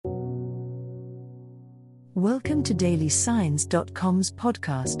Welcome to dailysigns.com's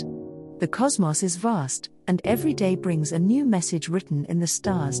podcast. The cosmos is vast, and every day brings a new message written in the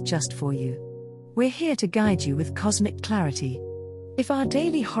stars just for you. We're here to guide you with cosmic clarity. If our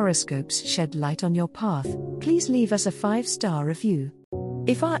daily horoscopes shed light on your path, please leave us a 5-star review.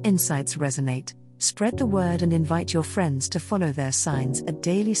 If our insights resonate, spread the word and invite your friends to follow their signs at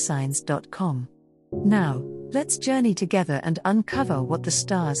dailysigns.com. Now, let's journey together and uncover what the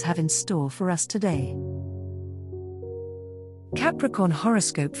stars have in store for us today. Capricorn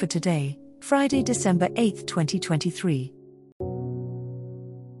horoscope for today, Friday, December 8, 2023.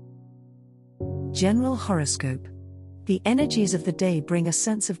 General horoscope. The energies of the day bring a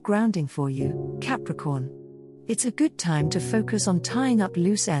sense of grounding for you, Capricorn. It's a good time to focus on tying up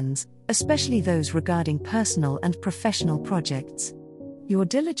loose ends, especially those regarding personal and professional projects. Your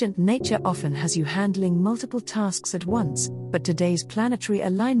diligent nature often has you handling multiple tasks at once, but today's planetary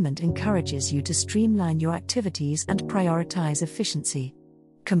alignment encourages you to streamline your activities and prioritize efficiency.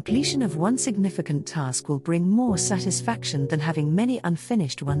 Completion of one significant task will bring more satisfaction than having many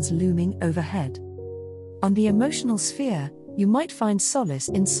unfinished ones looming overhead. On the emotional sphere, you might find solace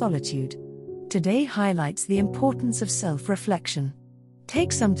in solitude. Today highlights the importance of self-reflection.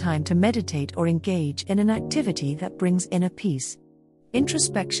 Take some time to meditate or engage in an activity that brings inner peace.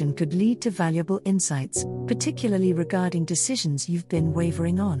 Introspection could lead to valuable insights, particularly regarding decisions you've been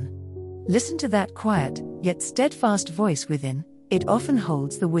wavering on. Listen to that quiet, yet steadfast voice within, it often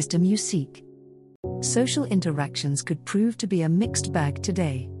holds the wisdom you seek. Social interactions could prove to be a mixed bag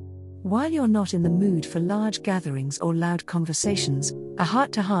today. While you're not in the mood for large gatherings or loud conversations, a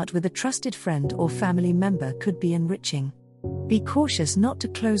heart-to-heart with a trusted friend or family member could be enriching. Be cautious not to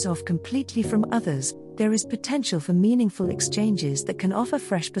close off completely from others. There is potential for meaningful exchanges that can offer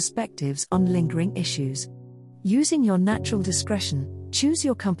fresh perspectives on lingering issues. Using your natural discretion, choose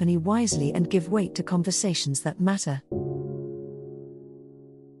your company wisely and give weight to conversations that matter.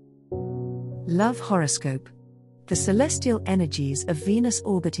 Love horoscope. The celestial energies of Venus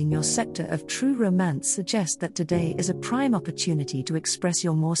orbiting your sector of true romance suggest that today is a prime opportunity to express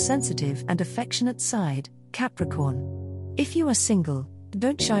your more sensitive and affectionate side, Capricorn. If you are single,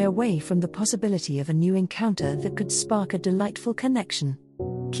 don't shy away from the possibility of a new encounter that could spark a delightful connection.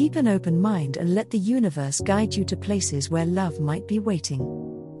 Keep an open mind and let the universe guide you to places where love might be waiting.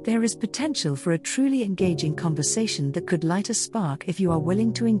 There is potential for a truly engaging conversation that could light a spark if you are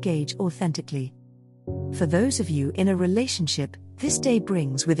willing to engage authentically. For those of you in a relationship, this day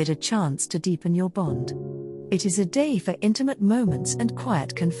brings with it a chance to deepen your bond. It is a day for intimate moments and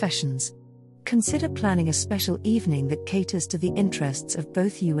quiet confessions. Consider planning a special evening that caters to the interests of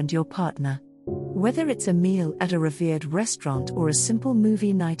both you and your partner. Whether it's a meal at a revered restaurant or a simple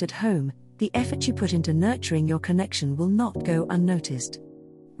movie night at home, the effort you put into nurturing your connection will not go unnoticed.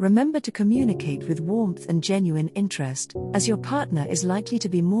 Remember to communicate with warmth and genuine interest, as your partner is likely to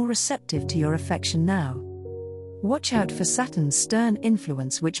be more receptive to your affection now. Watch out for Saturn's stern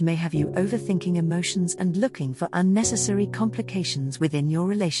influence, which may have you overthinking emotions and looking for unnecessary complications within your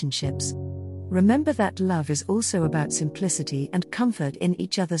relationships. Remember that love is also about simplicity and comfort in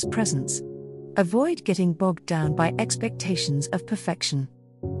each other's presence. Avoid getting bogged down by expectations of perfection.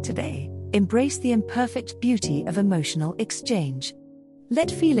 Today, embrace the imperfect beauty of emotional exchange.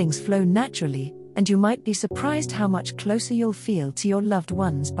 Let feelings flow naturally, and you might be surprised how much closer you'll feel to your loved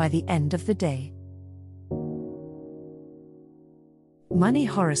ones by the end of the day. Money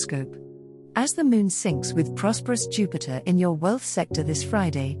horoscope. As the moon syncs with prosperous Jupiter in your wealth sector this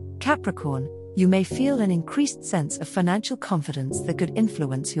Friday, Capricorn, you may feel an increased sense of financial confidence that could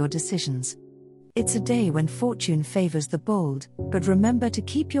influence your decisions. It's a day when fortune favors the bold, but remember to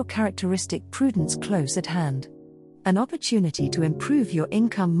keep your characteristic prudence close at hand. An opportunity to improve your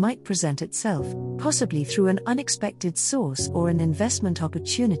income might present itself, possibly through an unexpected source or an investment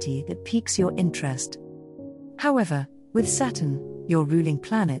opportunity that piques your interest. However, with Saturn, your ruling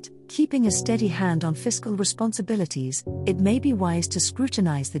planet, keeping a steady hand on fiscal responsibilities, it may be wise to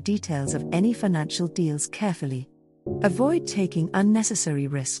scrutinize the details of any financial deals carefully. Avoid taking unnecessary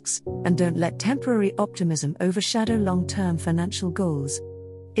risks, and don't let temporary optimism overshadow long-term financial goals.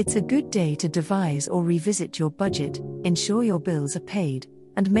 It's a good day to devise or revisit your budget, ensure your bills are paid,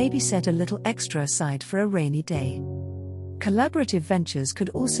 and maybe set a little extra aside for a rainy day. Collaborative ventures could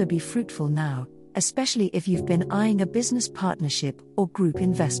also be fruitful now, especially if you've been eyeing a business partnership or group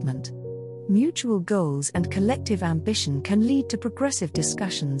investment. Mutual goals and collective ambition can lead to progressive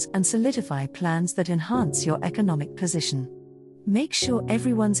discussions and solidify plans that enhance your economic position. Make sure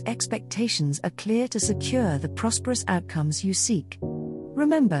everyone's expectations are clear to secure the prosperous outcomes you seek.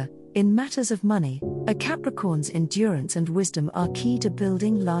 Remember, in matters of money, a Capricorn's endurance and wisdom are key to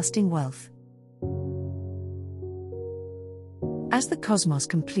building lasting wealth. As the cosmos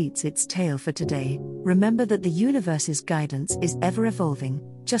completes its tale for today, remember that the universe's guidance is ever evolving,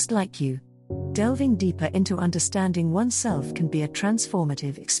 just like you. Delving deeper into understanding oneself can be a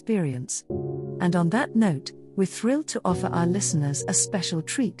transformative experience. And on that note, we're thrilled to offer our listeners a special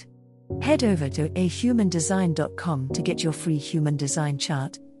treat. Head over to ahumandesign.com to get your free human design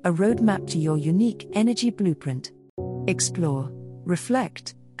chart, a roadmap to your unique energy blueprint. Explore,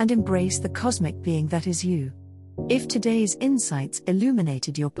 reflect, and embrace the cosmic being that is you. If today's insights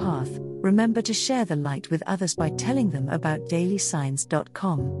illuminated your path, remember to share the light with others by telling them about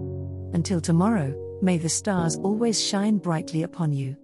dailysigns.com. Until tomorrow, may the stars always shine brightly upon you.